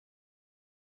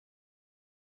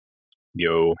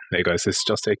Yo, hey guys, this is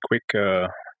just a quick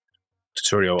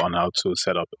tutorial on how to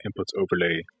set up Input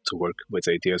Overlay to work with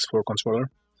a DS4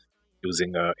 controller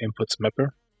using Input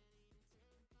Mapper.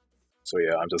 So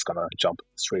yeah, I'm just gonna jump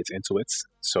straight into it.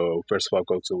 So first of all,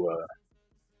 go to,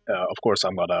 of course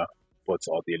I'm gonna put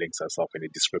all the links and stuff in the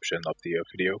description of the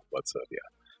video, but yeah,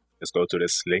 just go to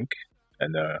this link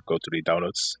and go to the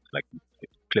downloads, like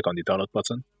click on the download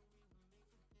button.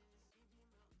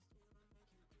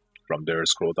 From there,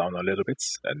 scroll down a little bit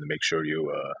and make sure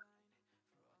you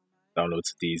download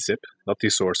the zip, not the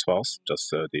source files,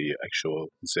 just the actual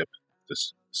zip.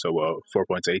 So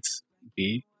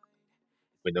 4.8b,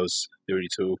 Windows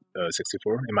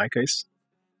 3264 in my case.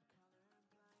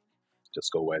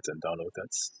 Just go ahead and download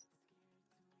that.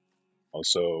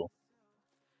 Also,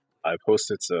 I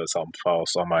posted some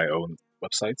files on my own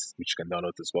website, which you can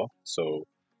download as well. So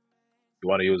you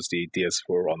want to use the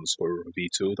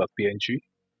DS4_v2.png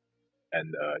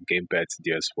and gamepad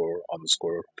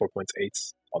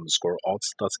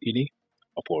DS4_4.8_alt.ini.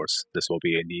 Of course, this will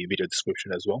be in the video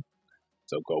description as well.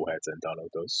 So go ahead and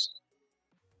download those.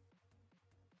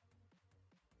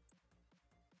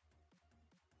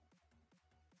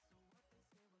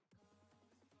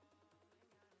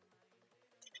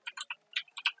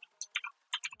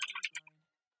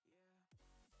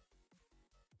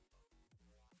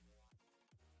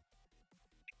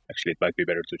 Actually, it might be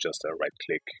better to just right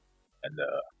click and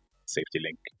save the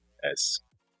link as.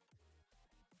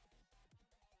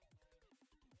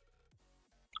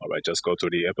 Alright, just go to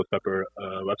the Input Mapper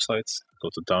website, go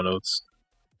to Downloads,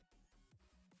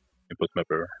 Input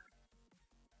Mapper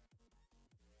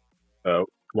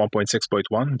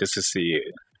 1.6.1. This is the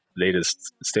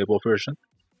latest stable version.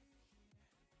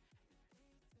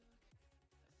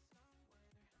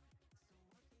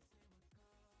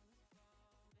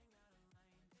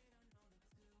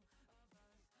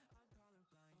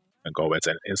 And go ahead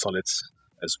and install it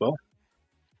as well.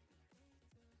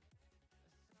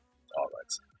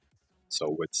 Alright, so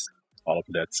with all of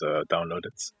that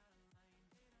downloaded,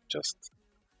 just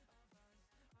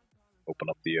open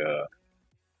up the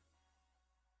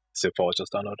zip file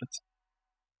just downloaded.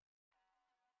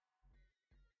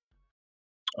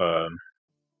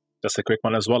 Just a quick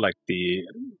one as well, like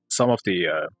some of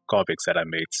the configs that I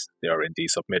made, they are in the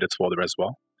submitted folder as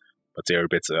well, but they are a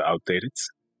bit outdated.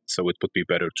 So it would be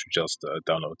better to just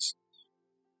download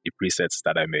the presets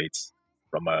that I made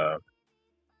from my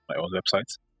own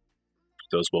website.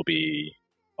 Those will be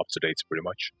up to date pretty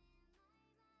much.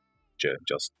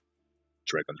 Just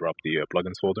drag and drop the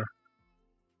plugins folder.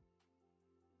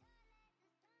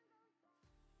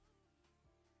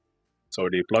 So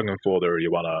the plugin folder,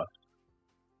 you wanna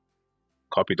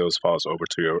copy those files over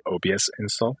to your OBS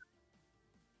install.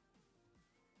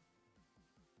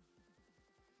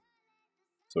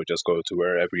 So just go to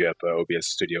wherever you have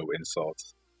obs-studio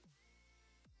installed.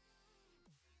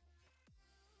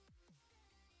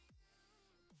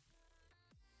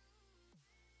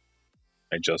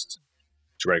 And just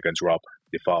drag and drop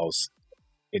the files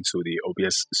into the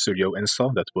obs-studio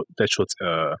install. That should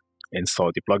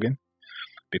install the plugin.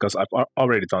 Because I've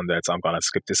already done that, I'm gonna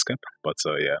skip this step. But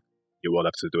yeah, you will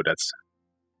have to do that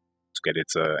to get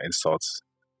it installed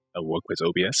and work with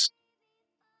OBS.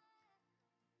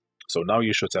 So now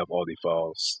you should have all the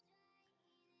files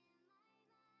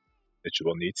that you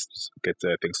will need to get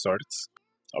things started.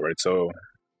 Alright, so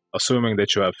assuming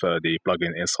that you have the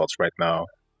plugin installed right now,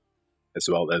 as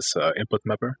well as Input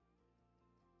Mapper.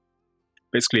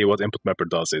 Basically, what Input Mapper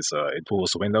does is it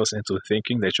fools Windows into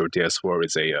thinking that your DS4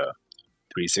 is a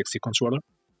 360 controller,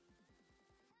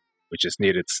 which is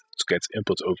needed to get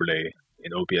Input Overlay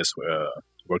in OBS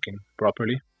working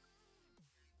properly.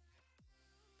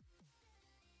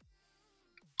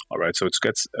 Alright, so to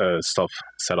get stuff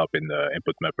set up in the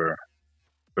Input Mapper,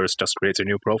 first just create a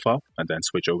new profile and then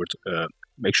switch over to,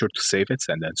 make sure to save it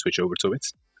and then switch over to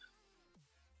it.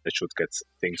 That should get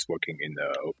things working in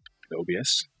the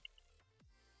OBS.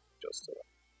 Just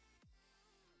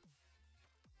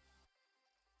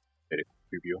hit a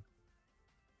preview.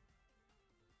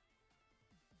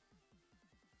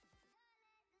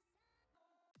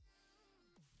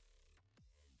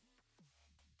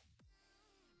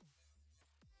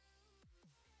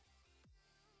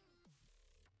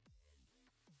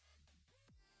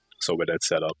 So with that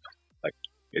set up, like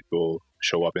it will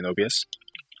show up in OBS,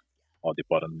 all the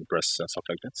button presses and stuff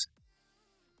like that.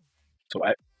 So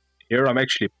here I'm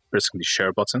actually pressing the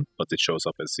share button, but it shows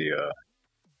up as the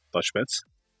touchpad.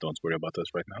 Don't worry about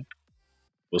that right now.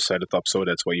 We'll set it up so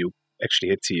that when you actually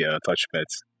hit the touchpad,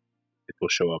 it will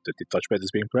show up that the touchpad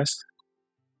is being pressed.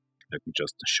 Let me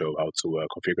just show how to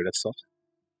configure that stuff.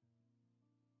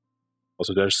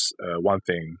 Also, there's one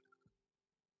thing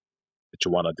that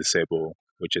you want to disable,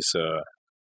 which is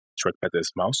trackpad as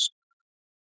mouse,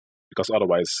 because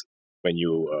otherwise, when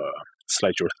you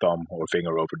slide your thumb or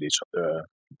finger over the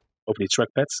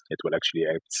trackpads, it will actually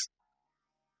act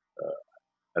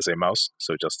as a mouse.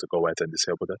 So just to go ahead and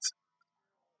disable that.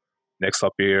 Next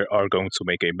up, we are going to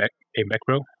make a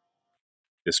macro.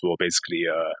 This will basically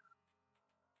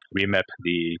remap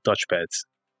the touchpad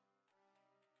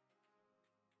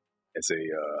as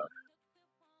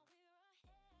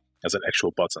an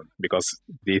actual button, because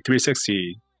the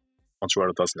 360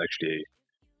 controller doesn't actually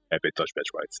have a touchpad,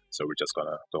 right? So we're just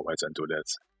gonna go ahead and do that.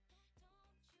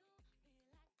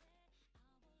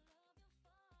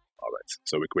 Alright,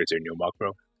 so we create a new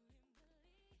macro.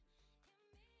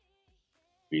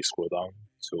 We scroll down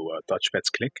to touchpads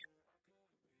click.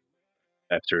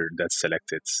 After that's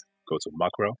selected, go to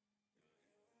macro.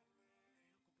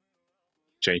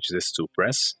 Change this to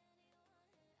press.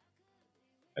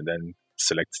 And then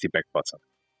select the back button.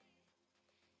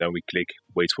 Then we click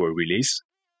wait for release.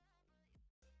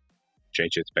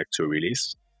 Change it back to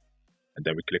release. And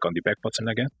then we click on the back button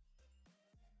again.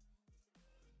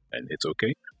 And it's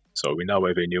okay. So we now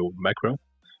have a new macro.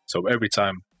 So every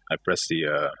time I press the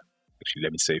actually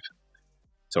let me save.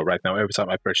 So right now every time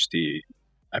I press the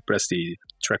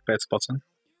trackpad button,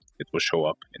 it will show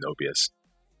up in OBS.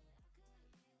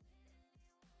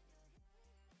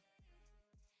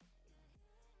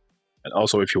 And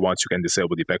also, if you want, you can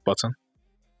disable the back button,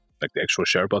 like the actual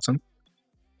share button.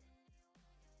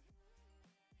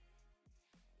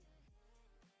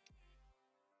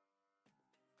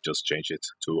 Just change it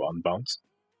to unbound.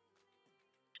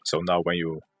 So now when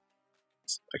you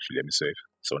actually let me save.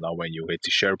 So now when you hit the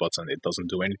share button, it doesn't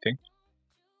do anything.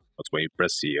 But when you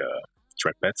press the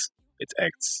trackpad, it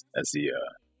acts as the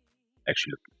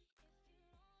actually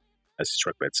as the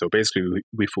trackpad. So basically,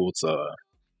 we fooled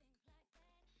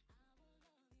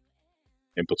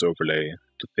Input Overlay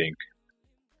to think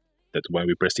that when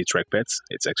we press the trackpad,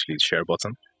 it's actually the share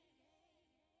button,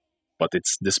 but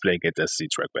it's displaying it as the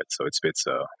trackpad. So it's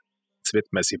a bit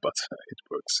messy, but it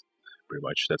works pretty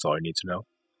much. That's all I need to know.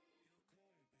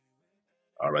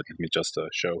 All right, let me just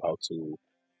show how to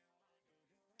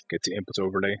get the Input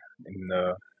Overlay in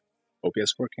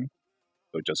OBS working.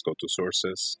 So just go to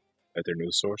Sources, add a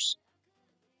new source,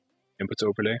 Input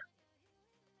Overlay.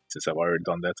 Since I've already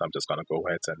done that, I'm just gonna go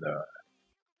ahead and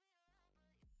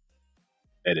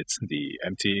edit the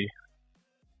empty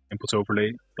Input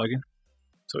Overlay plugin.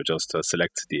 So just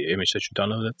select the image that you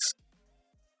downloaded,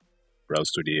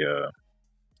 browse to the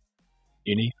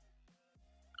INI,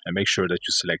 and make sure that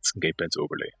you select Gamepad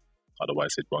Overlay.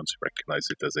 Otherwise, it won't recognize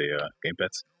it as a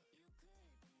gamepad.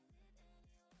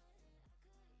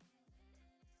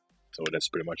 So that's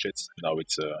pretty much it. Now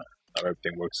it's now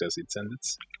everything works as intended.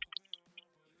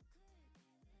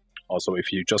 Also,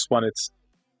 if you just want it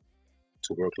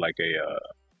to work like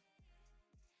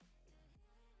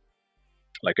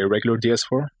a regular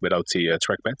DS4 without the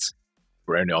trackpads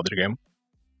for any other game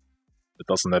that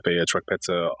doesn't have a trackpad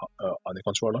on the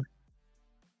controller,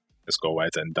 just go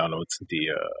ahead and download the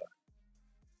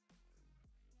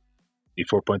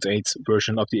 4.8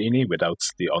 version of the INI without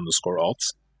the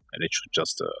 _alt, and it should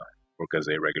just work as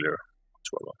a regular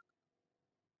controller.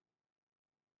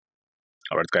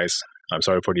 Alright guys, I'm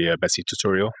sorry for the messy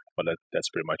tutorial, but that's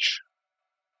pretty much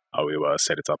how we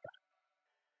set it up.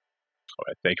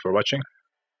 Alright, thank you for watching.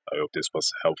 I hope this was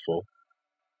helpful.